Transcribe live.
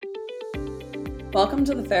Welcome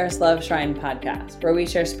to the Ferris Love Shrine podcast, where we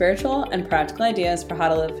share spiritual and practical ideas for how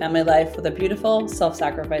to live family life with a beautiful,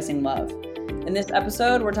 self-sacrificing love. In this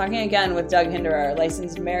episode, we're talking again with Doug Hinderer,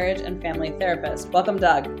 licensed marriage and family therapist. Welcome,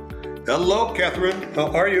 Doug. Hello, Catherine. How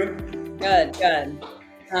are you? Good.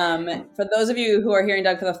 For those of you who are hearing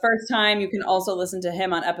Doug for the first time, you can also listen to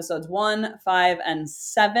him on episodes 1, 5, and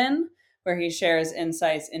 7, where he shares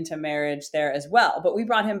insights into marriage there as well. But we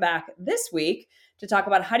brought him back this week to talk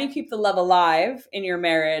about how do you keep the love alive in your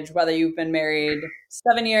marriage, whether you've been married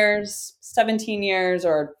 7 years, 17 years,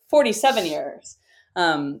 or 47 years.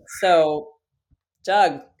 So,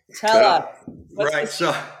 Doug, tell us. Right.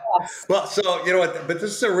 So you know what? But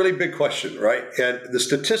this is a really big question, right? And the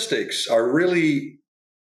statistics are really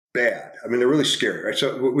bad. I mean, they're really scary, right?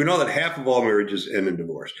 So we know that half of all marriages end in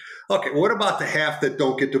divorce. Okay, what about the half that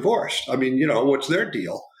don't get divorced? I mean, what's their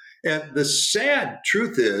deal? And the sad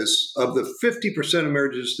truth is, of the 50% of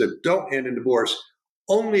marriages that don't end in divorce,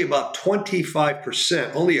 only about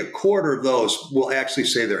 25%, only a quarter of those will actually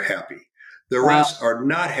say they're happy. The rest are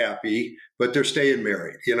not happy, but they're staying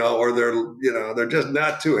married, or they're just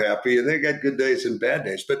not too happy, and they got good days and bad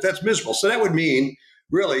days, but that's miserable. So that would mean,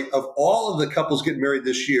 really, of all of the couples getting married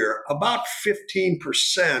this year, about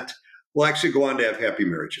 15% will actually go on to have happy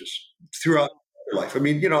marriages throughout life. I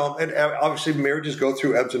mean, and obviously marriages go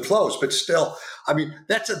through ebbs and flows, but still, I mean,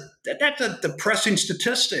 that's a depressing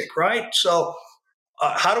statistic, right? So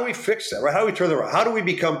how do we fix that, right? How do we turn that around? How do we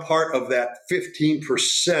become part of that 15%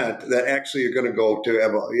 that actually are going to go to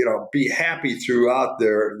have be happy throughout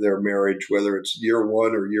their marriage, whether it's year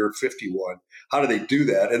 1 or year 51? How do they do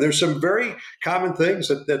that? And there's some very common things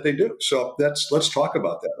that they do. So let's talk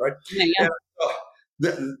about that, right? Yeah. And,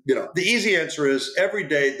 the easy answer is every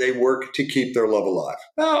day they work to keep their love alive.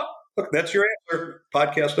 Well, look, that's your answer.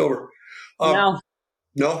 Podcast over. No?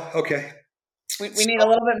 Okay. We need a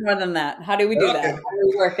little bit more than that. How do we do that? How do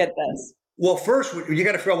we work at this? Well, first, you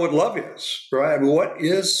got to figure out what love is, right? I mean,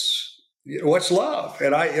 what's love?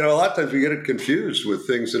 And a lot of times we get it confused with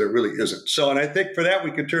things that it really isn't. So, and I think for that, we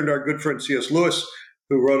could turn to our good friend C.S. Lewis,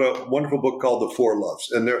 who wrote a wonderful book called The Four Loves.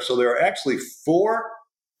 And there are actually 4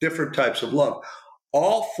 different types of love,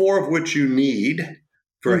 all 4 of which you need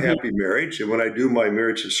for a happy marriage. And when I do my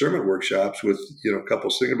marriage discernment workshops with,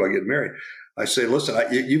 couples thinking about getting married, I say, listen,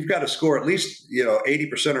 you've got to score at least,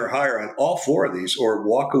 80% or higher on all 4 of these, or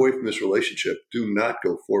walk away from this relationship. Do not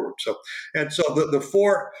go forward. So the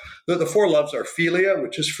four loves are philia,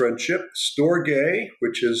 which is friendship; storge,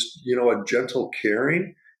 which is, a gentle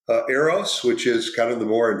caring; eros, which is kind of the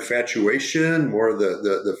more infatuation, more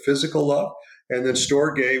the physical love; and then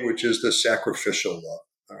storge, which is the sacrificial love.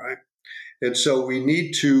 All right. And so we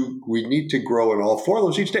need to grow in all 4 of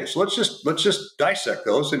those each day. So let's just dissect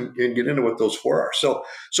those and get into what those 4 are. So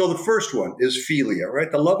the first one is philia,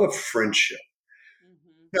 right? The love of friendship.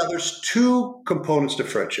 Now there's 2 components to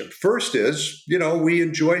friendship. First is, we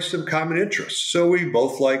enjoy some common interests. So we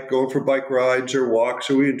both like going for bike rides or walks,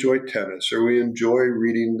 or we enjoy tennis, or we enjoy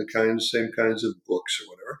reading the same kinds of books or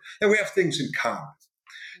whatever. And we have things in common.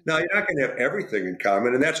 Now, you're not going to have everything in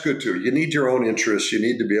common, and that's good, too. You need your own interests. You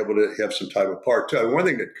need to be able to have some time apart, too. And one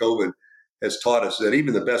thing that COVID has taught us, that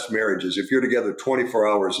even the best marriages, if you're together 24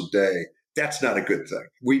 hours a day, that's not a good thing.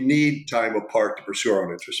 We need time apart to pursue our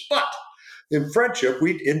own interests. But in friendship,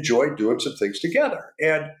 we enjoy doing some things together.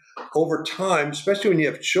 And over time, especially when you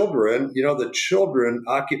have children, the children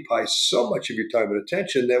occupy so much of your time and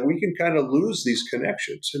attention that we can kind of lose these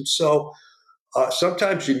connections. And so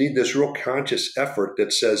sometimes you need this real conscious effort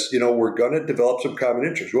that says, we're going to develop some common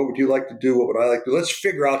interests. What would you like to do? What would I like to do? Let's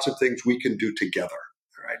figure out some things we can do together.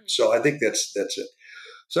 All right. So I think that's it.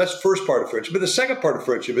 So that's the first part of friendship. But the second part of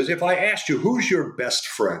friendship is, if I asked you, who's your best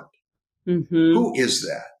friend? Who is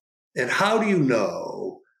that? And how do you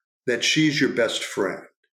know that she's your best friend?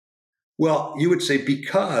 Well, you would say,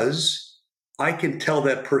 because I can tell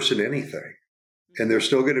that person anything, and they're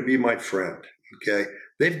still going to be my friend. Okay.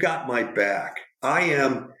 They've got my back. I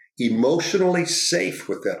am emotionally safe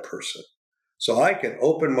with that person. So I can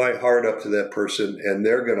open my heart up to that person, and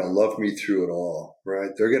they're going to love me through it all,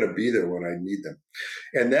 right? They're going to be there when I need them.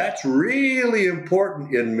 And that's really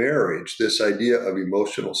important in marriage, this idea of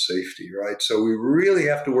emotional safety, right? So we really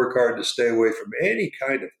have to work hard to stay away from any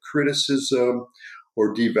kind of criticism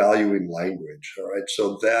or devaluing language, all right?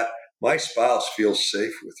 So that my spouse feels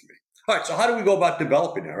safe with me. All right, so how do we go about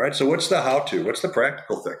developing that, right? So what's the how-to? What's the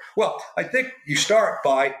practical thing? Well, I think you start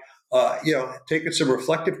by, taking some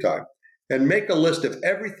reflective time and make a list of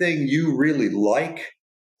everything you really like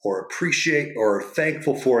or appreciate or are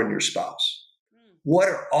thankful for in your spouse. What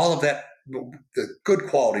are all of that the good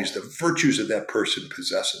qualities, the virtues that that person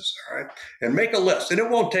possesses, all right? And make a list. And it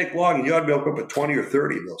won't take long. And you ought to be able to put 20 or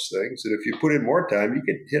 30 of those things. And if you put in more time, you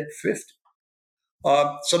can hit 50.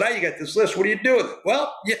 So now you got this list. What do you do with it?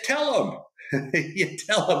 Well, you tell them. You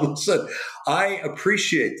tell them, listen, I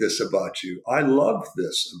appreciate this about you. I love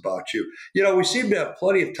this about you. We seem to have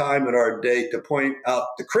plenty of time in our day to point out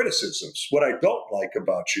the criticisms, what I don't like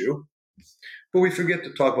about you, but we forget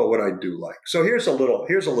to talk about what I do like. So here's a little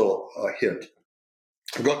hint.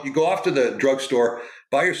 You go off to the drugstore,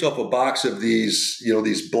 buy yourself a box of these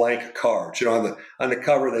blank cards. On the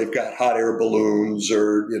cover, they've got hot air balloons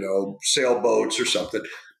or, sailboats or something.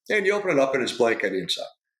 And you open it up and it's blank on the inside.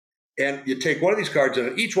 And you take one of these cards,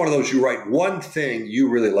 and on each one of those, you write one thing you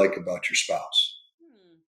really like about your spouse.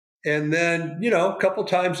 And then, a couple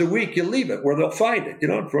times a week, you leave it where they'll find it,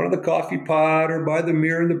 in front of the coffee pot or by the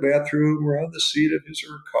mirror in the bathroom or on the seat of his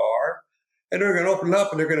or her car. And they're going to open it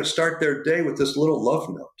up and they're going to start their day with this little love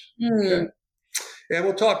note. Okay? And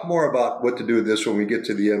we'll talk more about what to do with this when we get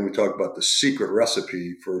to the end. We talk about the secret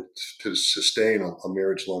recipe to sustain a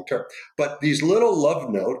marriage long term. But these little love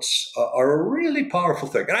notes are a really powerful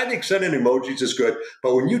thing. And I think sending emojis is good.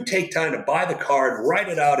 But when you take time to buy the card, write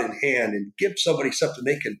it out in hand, and give somebody something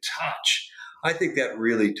they can touch, I think that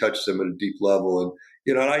really touches them at a deep level.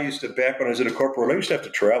 And, and I used to, back when I was in a corporate world, I used to have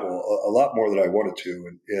to travel a lot more than I wanted to.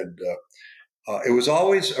 And it was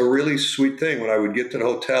always a really sweet thing when I would get to the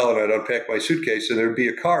hotel and I'd unpack my suitcase and there'd be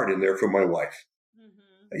a card in there from my wife.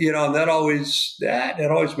 And that always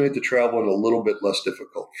made the traveling a little bit less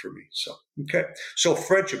difficult for me. So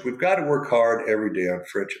friendship, we've got to work hard every day on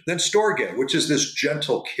friendship. Then storge, which is this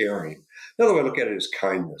gentle caring. Another way to look at it is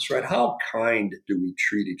kindness, right? How kind do we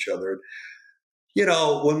treat each other?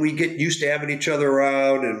 When we get used to having each other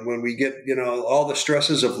around and when we get, all the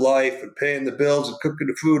stresses of life and paying the bills and cooking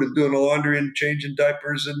the food and doing the laundry and changing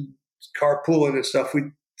diapers and carpooling and stuff,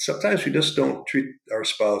 sometimes we just don't treat our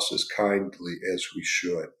spouse as kindly as we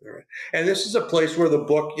should. Right? And this is a place where the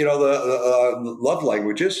book, the love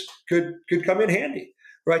languages could come in handy,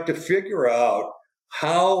 right? To figure out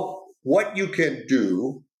what you can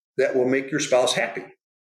do that will make your spouse happy.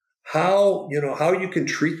 How you can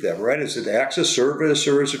treat them, right? Is it acts of service,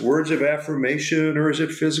 or is it words of affirmation, or is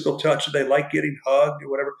it physical touch? Do they like getting hugged or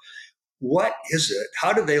whatever? What is it?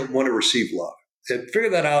 How do they want to receive love? And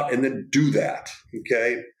figure that out and then do that,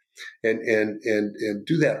 okay? And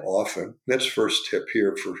do that often. That's first tip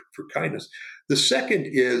here for kindness. The second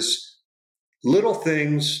is little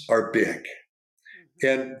things are big.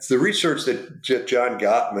 And the research that John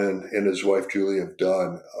Gottman and his wife Julie have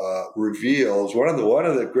done reveals one of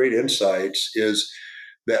the great insights is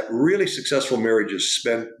that really successful marriages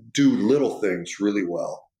do little things really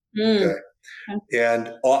well, okay,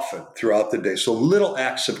 and often throughout the day. So little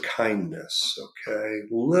acts of kindness, okay,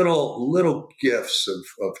 little gifts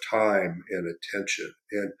of time and attention.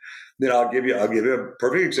 And then I'll give you a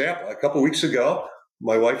perfect example. A couple of weeks ago,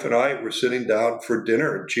 my wife and I were sitting down for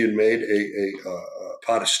dinner, and she had made a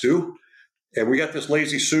pot of stew. And we got this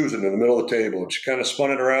lazy Susan in the middle of the table. And she kind of spun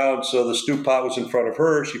it around so the stew pot was in front of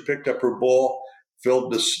her. She picked up her bowl,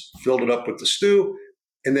 filled it up with the stew,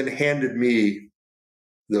 and then handed me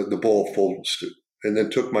the bowl full of stew, and then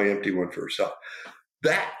took my empty one for herself.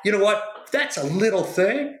 That, you know what? That's a little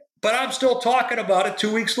thing, but I'm still talking about it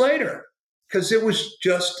 2 weeks later because it was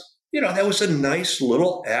just, that was a nice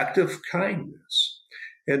little act of kindness.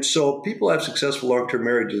 And so people have successful long-term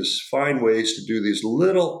marriages find ways to do these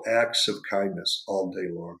little acts of kindness all day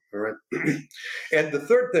long. All right. And the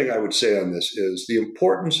third thing I would say on this is the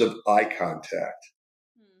importance of eye contact.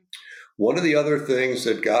 One of the other things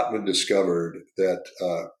that Gottman discovered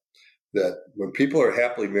that when people are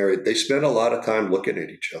happily married, they spend a lot of time looking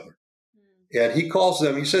at each other. And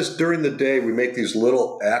he says during the day, we make these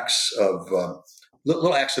little acts of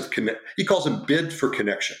connect. He calls them bid for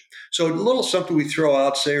connection. So a little something we throw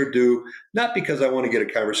out, say or do, not because I want to get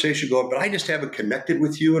a conversation going, but I just haven't connected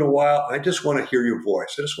with you in a while. I just want to hear your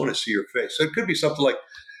voice. I just want to see your face. So it could be something like,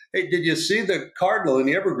 hey, did you see the cardinal in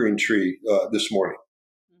the evergreen tree this morning?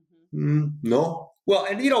 No. Well,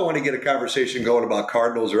 and you don't want to get a conversation going about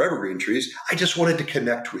cardinals or evergreen trees. I just wanted to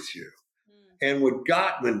connect with you. And what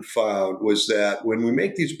Gottman found was that when we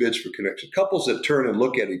make these bids for connection, couples that turn and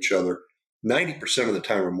look at each other 90% of the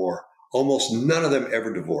time or more, almost none of them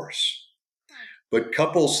ever divorce. But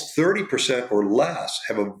couples 30% or less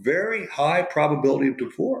have a very high probability of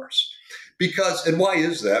divorce. And why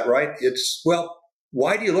is that, right?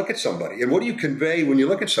 Why do you look at somebody? And what do you convey when you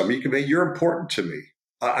look at somebody? You convey, you're important to me.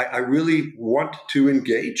 I really want to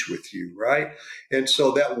engage with you, right? And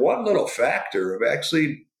so that one little factor of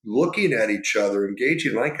actually looking at each other,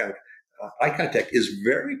 engaging in eye contact, eye contact is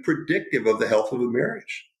very predictive of the health of a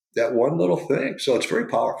marriage. That one little thing. So it's very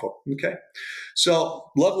powerful. Okay.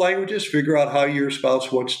 So love languages, figure out how your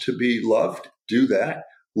spouse wants to be loved. Do that.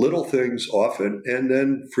 Little things often, and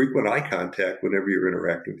then frequent eye contact whenever you're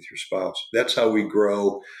interacting with your spouse. That's how we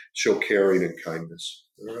grow, show caring and kindness.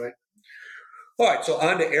 All right. All right, so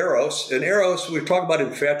on to Eros. And Eros, we're talking about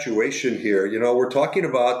infatuation here. We're talking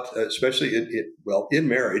about, especially in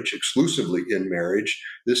marriage, exclusively in marriage,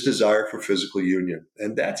 this desire for physical union.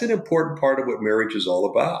 And that's an important part of what marriage is all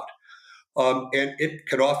about. And it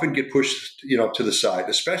can often get pushed, to the side,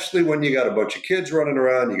 especially when you got a bunch of kids running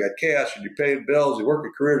around, you got cash, and you're paying bills, you work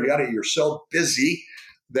a career, you're so busy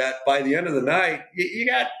that by the end of the night, you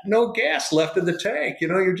got no gas left in the tank.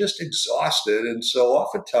 You're just exhausted. And so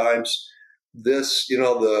oftentimes, this,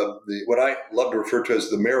 what I love to refer to as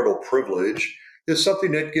the marital privilege is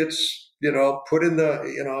something that gets, put in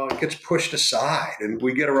it gets pushed aside, and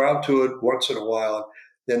we get around to it once in a while.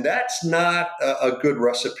 And that's not a good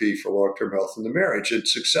recipe for long-term health in the marriage. And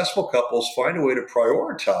successful couples find a way to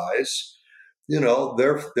prioritize,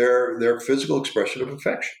 their physical expression of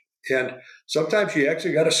affection. And sometimes you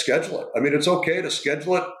actually got to schedule it. I mean, it's okay to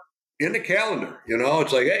schedule it in the calendar.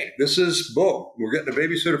 It's like, hey, this is boom, we're getting a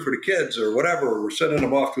babysitter for the kids or whatever, or we're sending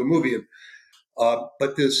them off to a movie. And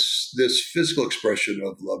but this physical expression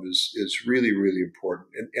of love is really, really important.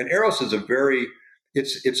 And Eros is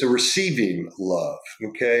it's a receiving love.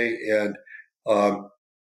 Okay. And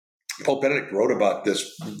Pope Benedict wrote about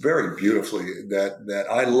this very beautifully, that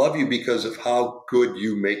I love you because of how good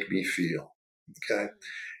you make me feel. Okay.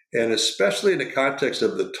 And especially in the context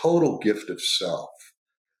of the total gift of self.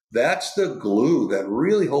 That's the glue that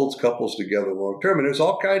really holds couples together long term. And there's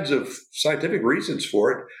all kinds of scientific reasons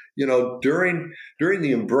for it. During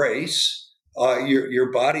the embrace,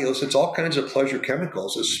 your body elicits all kinds of pleasure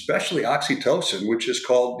chemicals, especially oxytocin, which is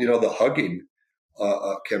called, the hugging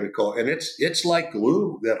chemical. And it's like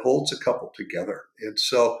glue that holds a couple together. And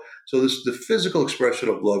so the physical expression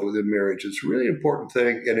of love within marriage is a really important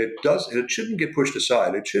thing. And it shouldn't get pushed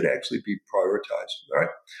aside. It should actually be prioritized. All right.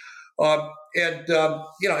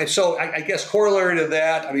 And so I guess corollary to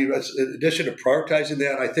that, I mean, in addition to prioritizing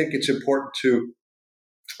that, I think it's important to,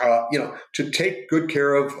 to take good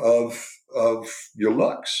care of your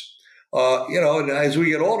looks. And as we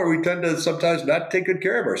get older, we tend to sometimes not take good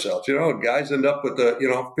care of ourselves. Guys end up with a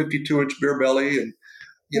 52-inch beer belly, and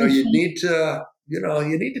you need to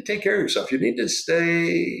take care of yourself. You need to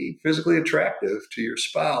stay physically attractive to your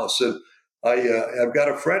spouse. And I've got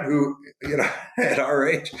a friend who, at our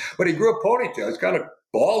age, but he grew a ponytail. He's kind of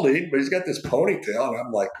balding, but he's got this ponytail. And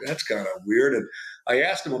I'm like, that's kind of weird. And I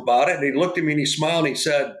asked him about it, and he looked at me and he smiled and he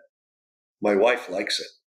said, my wife likes it.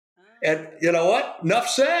 And you know what? Enough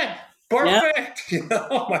said. Perfect. Yeah.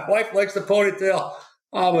 My wife likes the ponytail.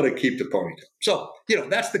 I'm going to keep the ponytail. So,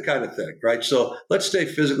 that's the kind of thing, right? So let's stay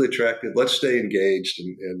physically attractive. Let's stay engaged,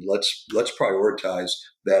 and let's prioritize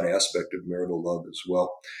that aspect of marital love as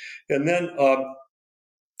well. And then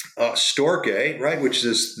storge, right, which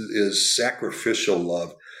is sacrificial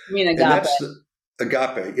love. You mean agape? And that's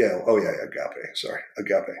agape. Yeah. Oh, yeah. Agape. Sorry.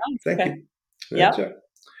 Agape. Oh, Thank you.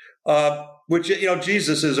 Yeah. Which,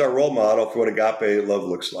 Jesus is our role model for what agape love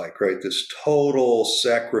looks like, right? This total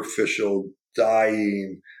sacrificial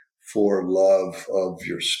dying for love of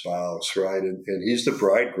your spouse, right? And he's the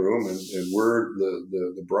bridegroom, and we're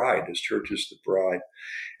the bride. His church is the bride.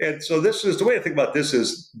 And so this is the way to think about this: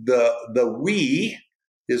 is the we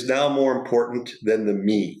is now more important than the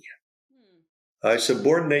me. I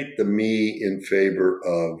subordinate the me in favor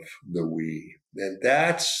of the we. And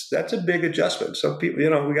that's a big adjustment. Some people,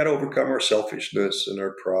 we got to overcome our selfishness and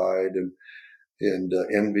our pride and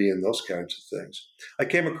envy and those kinds of things. I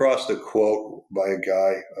came across a quote by a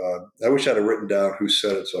guy. I wish I'd have written down who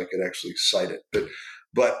said it so I could actually cite it.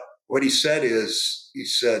 But what he said is,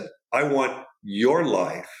 I want your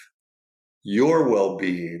life, your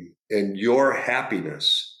well-being, and your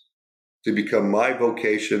happiness to become my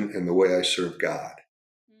vocation and the way I serve God.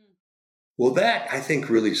 Well, that, I think,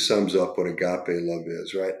 really sums up what agape love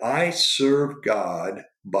is, right? I serve God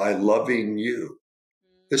by loving you,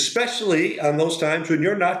 especially on those times when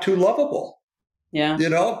you're not too lovable. Yeah.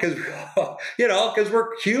 Because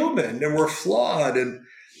we're human and we're flawed. And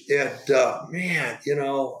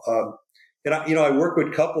I work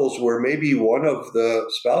with couples where maybe one of the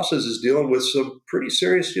spouses is dealing with some pretty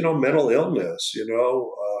serious, mental illness,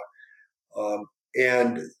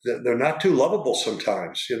 and they're not too lovable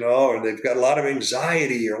sometimes, or they've got a lot of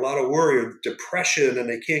anxiety or a lot of worry or depression, and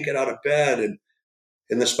they can't get out of bed.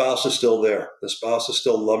 And the spouse is still there. The spouse is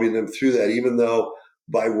still loving them through that, even though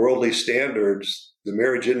by worldly standards, the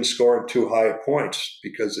marriage isn't scoring too high of points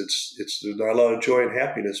because there's not a lot of joy and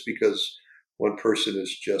happiness because one person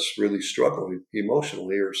is just really struggling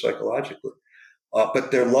emotionally or psychologically.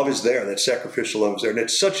 But their love is there. That sacrificial love is there. And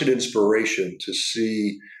it's such an inspiration to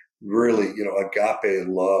see really, agape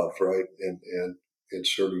love, right? And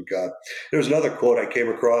serving God. There's another quote I came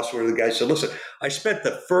across where the guy said, listen, I spent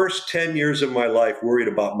the first 10 years of my life worried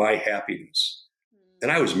about my happiness,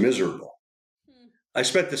 and I was miserable. I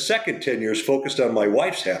spent the second 10 years focused on my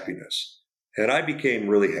wife's happiness, and I became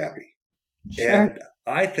really happy. Sure. And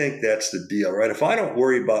I think that's the deal, right? If I don't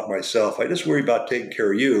worry about myself, I just worry about taking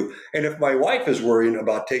care of you. And if my wife is worrying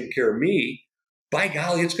about taking care of me, by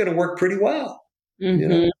golly, it's going to work pretty well.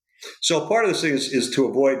 Mm-hmm. So part of this thing is to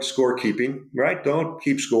avoid scorekeeping, right? Don't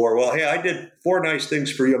keep score. Well, hey, I did 4 nice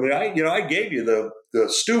things for you. I mean, I gave you the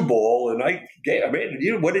stew bowl, and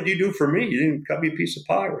what did you do for me? You didn't cut me a piece of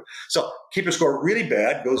pie. So keep a score. Really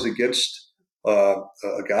bad goes against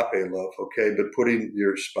agape love, okay? But putting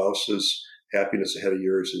your spouse's happiness ahead of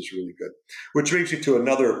yours is really good. Which brings you to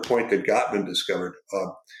another point that Gottman discovered,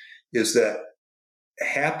 is that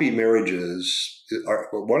happy marriages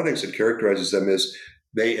one of the things that characterizes them is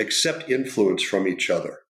they accept influence from each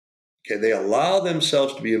other. Okay, they allow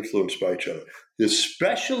themselves to be influenced by each other.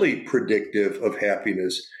 Especially predictive of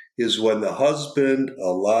happiness is when the husband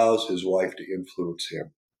allows his wife to influence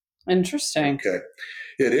him. Interesting. Okay,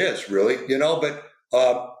 it is really, but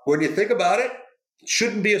when you think about it, it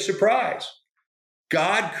shouldn't be a surprise.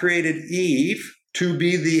 God created Eve to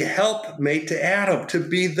be the helpmate to Adam, to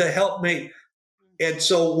be the helpmate. And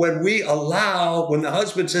so when the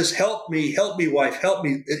husband says, help me, wife, help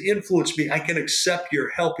me, influence me, I can accept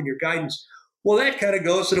your help and your guidance. Well, that kind of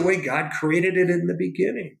goes to the way God created it in the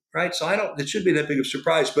beginning, right? So it shouldn't be that big of a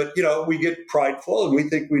surprise, but, we get prideful and we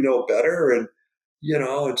think we know better and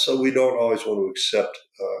so we don't always want to accept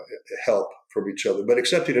help from each other. But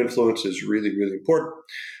accepting influence is really, really important.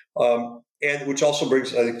 And which also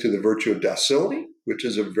brings, I think, to the virtue of docility, which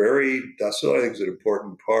is docility, I think, is an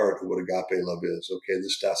important part of what agape love is. Okay,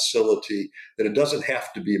 this docility, that it doesn't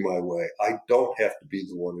have to be my way. I don't have to be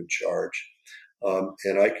the one in charge.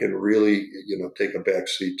 And I can really, take a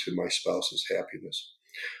backseat to my spouse's happiness.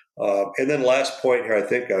 And then last point here, I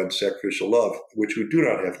think, on sacrificial love, which we do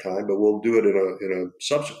not have time, but we'll do it in a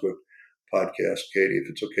subsequent podcast, Katie, if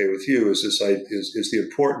it's okay with you, is the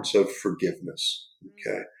importance of forgiveness.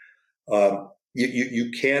 Okay.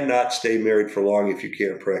 You cannot stay married for long if you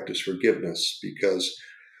can't practice forgiveness, because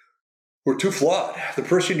we're too flawed. The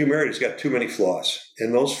person you married has got too many flaws,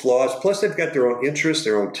 and those flaws, plus they've got their own interests,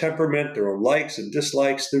 their own temperament, their own likes and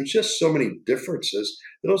dislikes. There's just so many differences.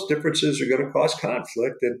 Those differences are going to cause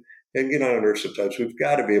conflict and get on our nerves sometimes. We've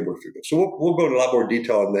got to be able to forgive. So we'll go into a lot more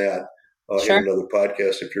detail on that Sure. in another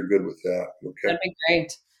podcast if you're good with that. Okay, That'd be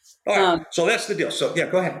great. All right. So that's the deal. So yeah,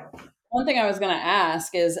 go ahead. One thing I was going to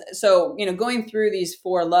ask is, so, going through these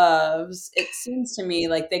 4 loves, it seems to me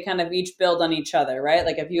like they kind of each build on each other, right?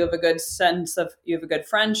 Like if you have a good you have a good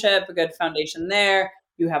friendship, a good foundation there,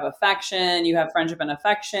 you have affection, you have friendship and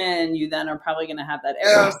affection, you then are probably going to have that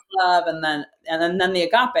eros love, and then the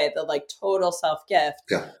agape, the like total self-gift.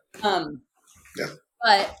 Yeah. Yeah.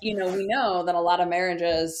 But, we know that a lot of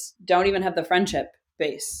marriages don't even have the friendship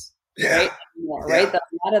base, right? Anymore, right? That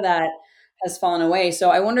a lot of that has fallen away. So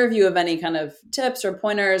I wonder if you have any kind of tips or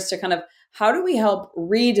pointers to kind of, how do we help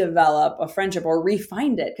redevelop a friendship or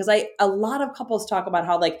refind it? Because a lot of couples talk about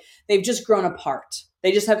how like they've just grown apart.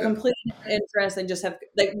 They just have complete interests. They just have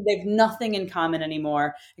they've nothing in common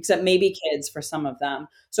anymore, except maybe kids for some of them.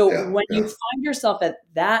 So when you find yourself at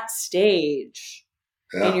that stage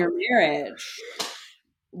in your marriage,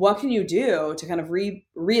 what can you do to kind of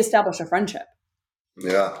reestablish a friendship?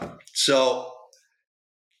 Yeah. So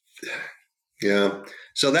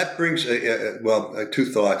that brings, 2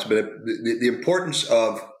 thoughts, but the importance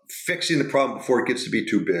of fixing the problem before it gets to be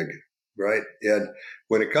too big, right? And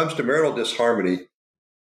when it comes to marital disharmony,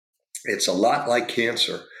 it's a lot like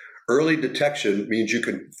cancer. Early detection means you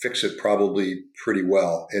can fix it probably pretty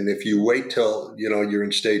well. And if you wait till, you're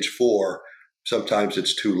in stage 4, sometimes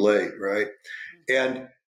it's too late, right? And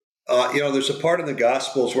there's a part in the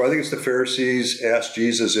Gospels where I think it's the Pharisees asked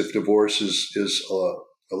Jesus if divorce is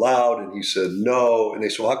allowed, and he said no. And they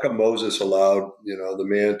said, well, how come Moses allowed, the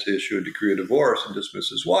man to issue a decree of divorce and dismiss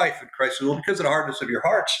his wife? And Christ said, well, because of the hardness of your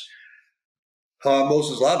hearts,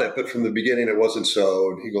 Moses allowed that, but from the beginning it wasn't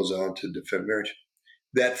so. And he goes on to defend marriage.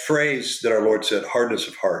 That phrase that our Lord said, hardness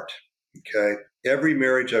of heart, okay? Every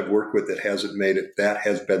marriage I've worked with that hasn't made it, that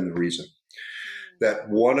has been the reason. That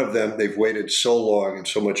one of them, they've waited so long and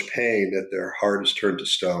so much pain that their heart is turned to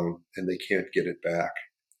stone and they can't get it back.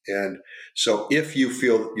 And so if you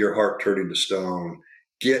feel your heart turning to stone,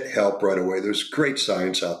 get help right away. There's great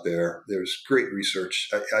science out there. There's great research.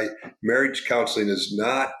 Marriage counseling is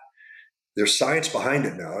not, there's science behind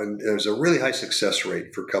it now. And there's a really high success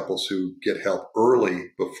rate for couples who get help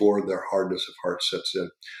early before their hardness of heart sets in.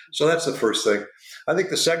 So that's the first thing. I think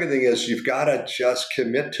the second thing is you've got to just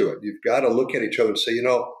commit to it. You've got to look at each other and say,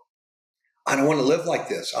 I don't want to live like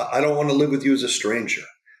this. I don't want to live with you as a stranger.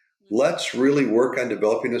 Let's really work on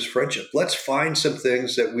developing this friendship. Let's find some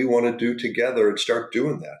things that we want to do together and start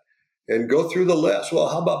doing that. And go through the list. Well,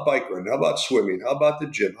 how about bike riding? How about swimming? How about the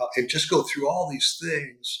gym? And just go through all these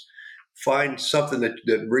things. Find something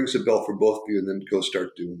that rings a bell for both of you, and then go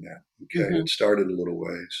start doing that. Okay, and start in little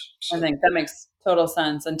ways. So. I think that makes total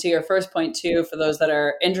sense. And to your first point too, for those that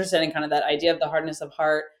are interested in kind of that idea of the hardness of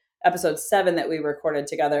heart, episode 7 that we recorded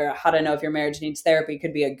together, how to know if your marriage needs therapy,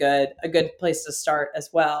 could be a good place to start as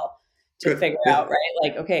well to figure out, right?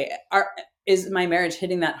 Like, okay, is my marriage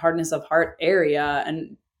hitting that hardness of heart area,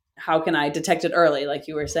 and how can I detect it early, like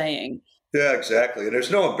you were saying? Yeah, exactly. And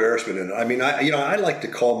there's no embarrassment in it. I mean, I like to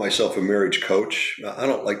call myself a marriage coach. I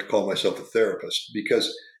don't like to call myself a therapist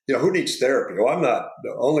because, who needs therapy? Well, I'm not,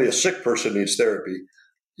 only a sick person needs therapy.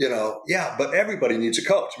 But everybody needs a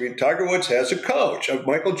coach. I mean, Tiger Woods has a coach.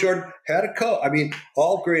 Michael Jordan had a coach. I mean,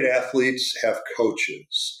 all great athletes have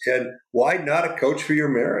coaches. And why not a coach for your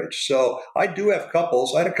marriage? So I do have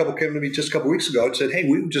couples. I had a couple came to me just a couple weeks ago and said, hey,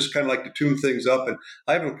 we would just kind of like to tune things up. And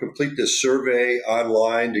I have them complete this survey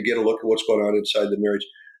online to get a look at what's going on inside the marriage.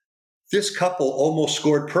 This couple almost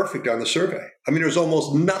scored perfect on the survey. I mean, there's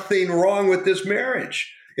almost nothing wrong with this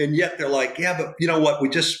marriage. And yet they're like, yeah, but you know what?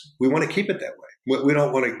 We want to keep it that way. We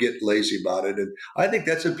don't want to get lazy about it. And I think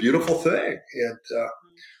that's a beautiful thing. And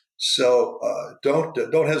so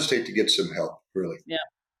don't hesitate to get some help, really. Yeah,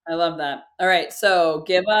 I love that. All right. So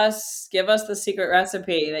give us the secret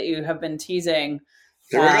recipe that you have been teasing.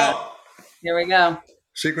 Here we go. Here we go.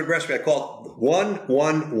 Secret recipe. I call it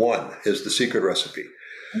 1-1-1 is the secret recipe.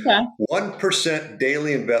 Okay. 1%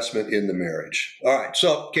 daily investment in the marriage. All right.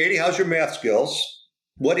 So Katie, how's your math skills?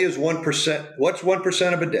 What is 1%? What's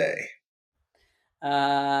 1% of a day?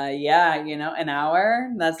 An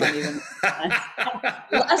hour. That's not even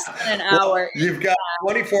less than an hour. Well, you've got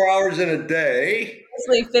 24 hours in a day.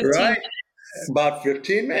 Basically 15 right? minutes. About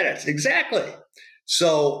 15 minutes. Exactly.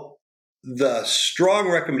 So the strong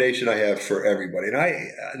recommendation I have for everybody,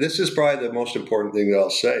 and this is probably the most important thing that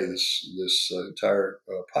I'll say this entire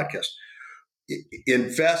podcast.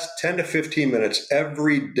 Invest 10 to 15 minutes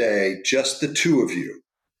every day, just the two of you.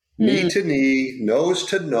 Knee to knee, nose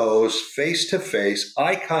to nose, face to face,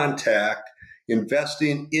 eye contact,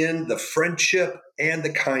 investing in the friendship and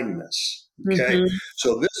the kindness. Okay.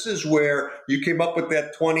 So this is where you came up with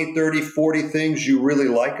that 20, 30, 40 things you really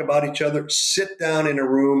like about each other. Sit down in a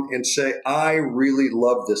room and say, I really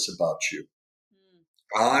love this about you.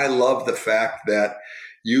 I love the fact that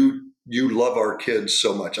you love our kids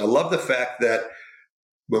so much. I love the fact that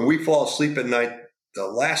when we fall asleep at night, the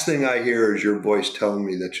last thing I hear is your voice telling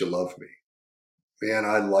me that you love me. Man,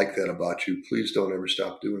 I like that about you. Please don't ever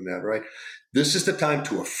stop doing that, right? This is the time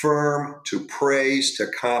to affirm, to praise, to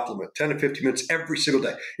compliment. 10 to 15 minutes every single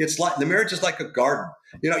day. It's like the marriage is like a garden.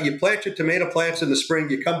 You plant your tomato plants in the spring,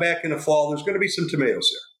 you come back in the fall, there's going to be some tomatoes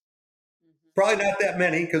there. Probably not that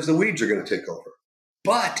many because the weeds are going to take over.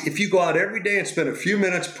 But if you go out every day and spend a few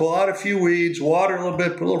minutes, pull out a few weeds, water a little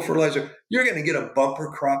bit, put a little fertilizer, you're going to get a bumper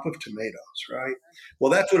crop of tomatoes, right?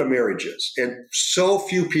 Well, that's what a marriage is. And so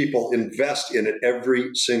few people invest in it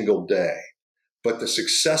every single day. But the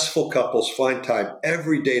successful couples find time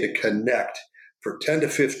every day to connect for 10 to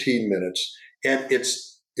 15 minutes. And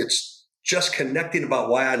it's just connecting about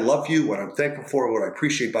why I love you, what I'm thankful for, what I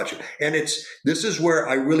appreciate about you. And this is where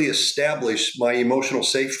I really establish my emotional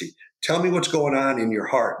safety. Tell me what's going on in your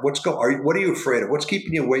heart. What are you afraid of? What's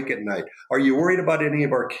keeping you awake at night? Are you worried about any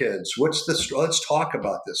of our kids? Let's talk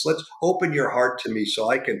about this. Let's open your heart to me so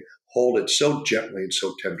I can hold it so gently and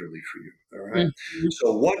so tenderly for you. All right.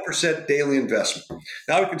 So 1% daily investment.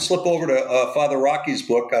 Now we can slip over to Father Rocky's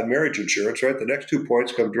book on marriage insurance, right? The next 2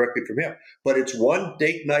 points come directly from him. But it's one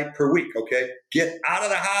date night per week, okay? Get out of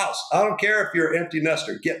the house. I don't care if you're an empty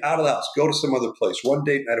nester. Get out of the house. Go to some other place. One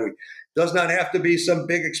date night a week. Does not have to be some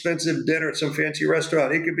big expensive dinner at some fancy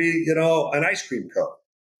restaurant. It could be, an ice cream cone.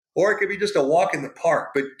 Or it could be just a walk in the park,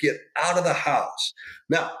 but get out of the house.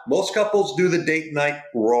 Now, most couples do the date night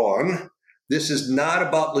wrong. This is not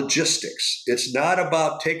about logistics. It's not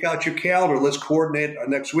about take out your calendar, let's coordinate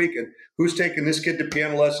next week, and who's taking this kid to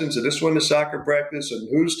piano lessons and this one to soccer practice and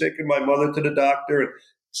who's taking my mother to the doctor.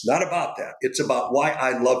 It's not about that. It's about why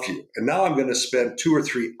I love you. And now I'm going to spend 2 or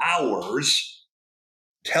 3 hours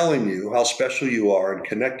telling you how special you are and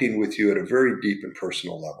connecting with you at a very deep and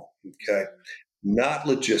personal level. Okay. Not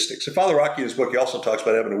logistics. And Father Rocky in his book, he also talks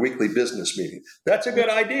about having a weekly business meeting. That's a good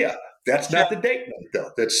idea. That's Sure. not the date night,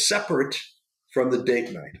 though. That's separate from the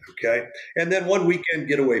date night. Okay. And then one weekend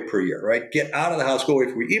getaway per year, right? Get out of the house, go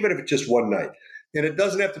away for even if it's just one night. And it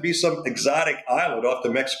doesn't have to be some exotic island off the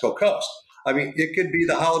Mexico coast. I mean, it could be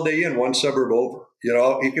the Holiday Inn one suburb over.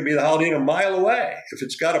 It could be the Holiday Inn a mile away. If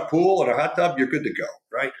it's got a pool and a hot tub, you're good to go,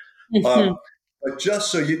 right? But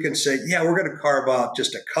just so you can say, yeah, we're going to carve out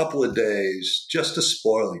just a couple of days just to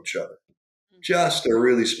spoil each other, just to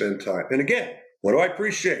really spend time. And again, what do I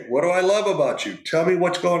appreciate? What do I love about you? Tell me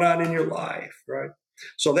what's going on in your life, right?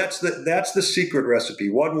 So that's the secret recipe: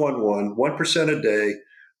 1% a day,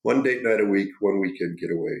 one date night a week, one weekend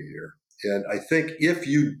getaway a year. And I think if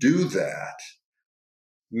you do that,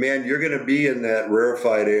 man, you're going to be in that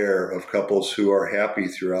rarefied air of couples who are happy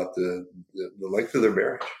throughout the length of their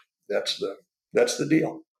marriage. That's the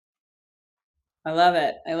deal. I love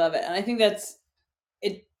it. I love it. And I think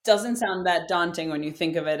it doesn't sound that daunting when you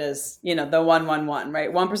think of it as, the 1-1-1,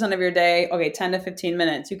 right? 1% of your day, okay, 10 to 15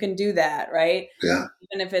 minutes. You can do that, right? Yeah.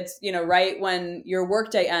 Even if it's, right when your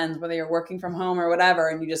workday ends, whether you're working from home or whatever,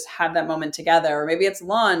 and you just have that moment together, or maybe it's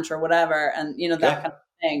lunch or whatever, and, that kind of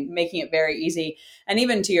thing, making it very easy. And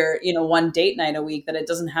even to your, one date night a week, that it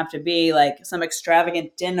doesn't have to be like some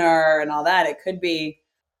extravagant dinner and all that. It could be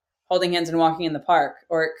holding hands and walking in the park,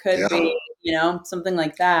 or it could be, something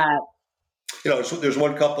like that. There's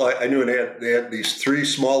one couple I knew, and they had these three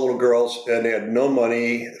small little girls, and they had no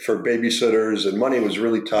money for babysitters, and money was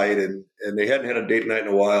really tight, and they hadn't had a date night in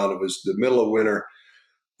a while, and it was the middle of winter.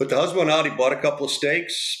 But the husband went out, he bought a couple of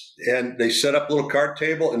steaks, and they set up a little card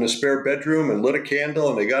table in the spare bedroom and lit a candle,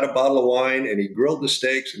 and they got a bottle of wine, and he grilled the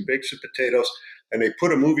steaks and baked some potatoes, and they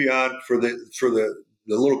put a movie on for the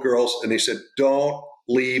little girls, and they said, "Don't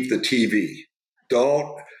leave the TV.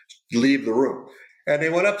 Don't leave the room." And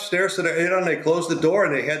they went upstairs to and they closed the door,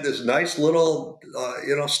 and they had this nice little,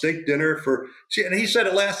 steak dinner and he said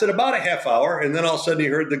it lasted about a half hour. And then all of a sudden he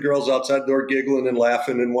heard the girls outside the door giggling and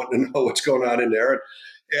laughing and wanting to know what's going on in there.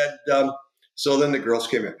 And so then the girls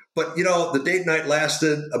came in. But, the date night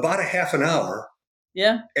lasted about a half an hour.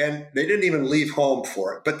 Yeah. And they didn't even leave home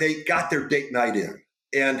for it, but they got their date night in,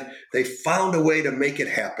 and they found a way to make it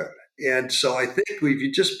happen. And so I think if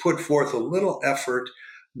you just put forth a little effort,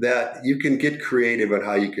 that you can get creative on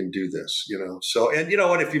how you can do this, So, and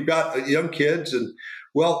and if you've got young kids, and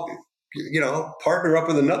partner up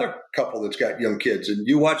with another couple that's got young kids, and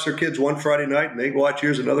you watch their kids one Friday night and they watch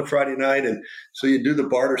yours another Friday night. And so you do the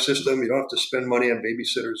barter system. You don't have to spend money on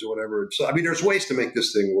babysitters or whatever. So, I mean, there's ways to make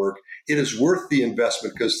this thing work. It is worth the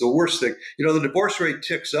investment, because the worst thing, the divorce rate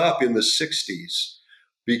ticks up in the 60s.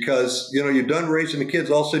 Because, you're done raising the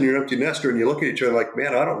kids, all of a sudden you're an empty nester, and you look at each other like,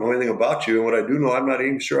 man, I don't know anything about you. And what I do know, I'm not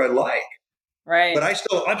even sure I like. Right. But I'm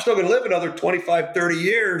still going to live another 25, 30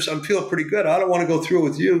 years. I'm feeling pretty good. I don't want to go through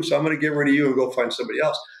with you, so I'm going to get rid of you and go find somebody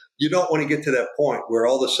else. You don't want to get to that point where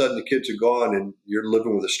all of a sudden the kids are gone and you're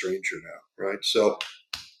living with a stranger now, right? So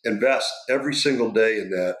invest every single day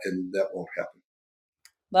in that, and that won't happen.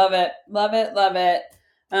 Love it. Love it. Love it.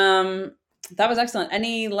 That was excellent.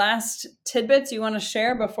 Any last tidbits you want to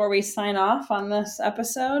share before we sign off on this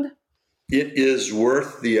episode? It is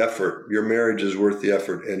worth the effort. Your marriage is worth the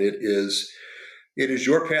effort, and it is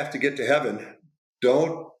your path to get to heaven.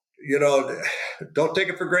 Don't take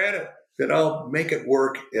it for granted. Make it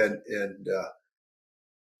work, and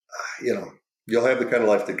you'll have the kind of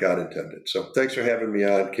life that God intended. So thanks for having me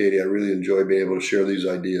on, Katie. I really enjoy being able to share these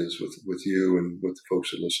ideas with you and with the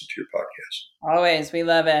folks that listen to your podcast. Always. We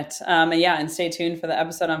love it. And stay tuned for the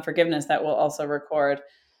episode on forgiveness that we'll also record.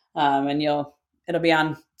 And it'll be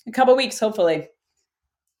on a couple weeks, hopefully.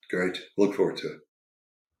 Great. Look forward to it.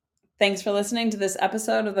 Thanks for listening to this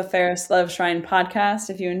episode of the Ferris Love Shrine podcast.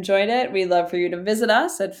 If you enjoyed it, we'd love for you to visit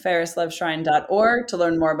us at ferrisloveshrine.org to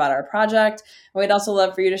learn more about our project. And we'd also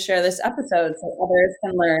love for you to share this episode so others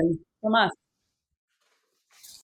can learn from us.